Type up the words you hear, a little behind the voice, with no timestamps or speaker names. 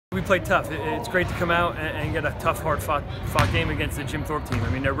we played tough. It's great to come out and get a tough, hard-fought game against the Jim Thorpe team. I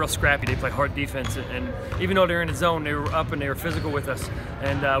mean, they're real scrappy. They play hard defense, and even though they're in the zone, they were up and they were physical with us.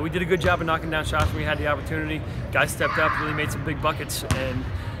 And we did a good job of knocking down shots when we had the opportunity. Guys stepped up, really made some big buckets. And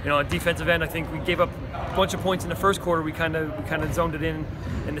on defensive end, I think we gave up a bunch of points in the first quarter. We kind of zoned it in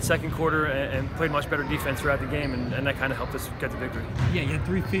the second quarter and played much better defense throughout the game, and that kind of helped us get the victory. Yeah, you had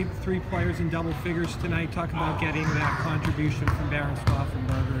three players in double figures tonight. Talk about getting that contribution from Barron,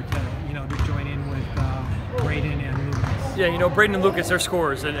 Stoffenberger to join in with Braden and Lucas. Yeah, Braden and Lucas are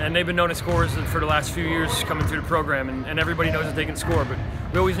scorers, and they've been known as scorers for the last few years coming through the program, and everybody knows that they can score, but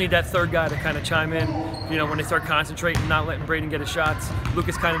we always need that third guy to kind of chime in, when they start concentrating, not letting Braden get his shots.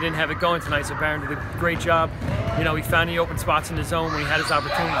 Lucas kind of didn't have it going tonight, so Barron did a great job. He found the open spots in the zone when he had his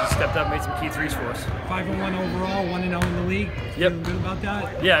opportunity. He stepped up, made some key threes for us. 5-1 overall, 1-0 in the league. Yep. Feeling good about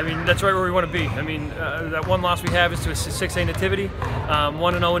that? Yeah, I mean, that's right where we want to be. I mean, that one loss we have is to a 6A nativity.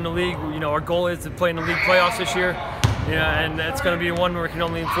 1-0 in the league. Our goal is to play in the league playoffs this year. And it's going to be one where we can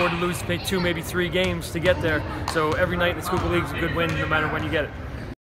only afford to lose 2, maybe 3 games to get there. So every night in the Schuylkill League is a good win, no matter when you get it.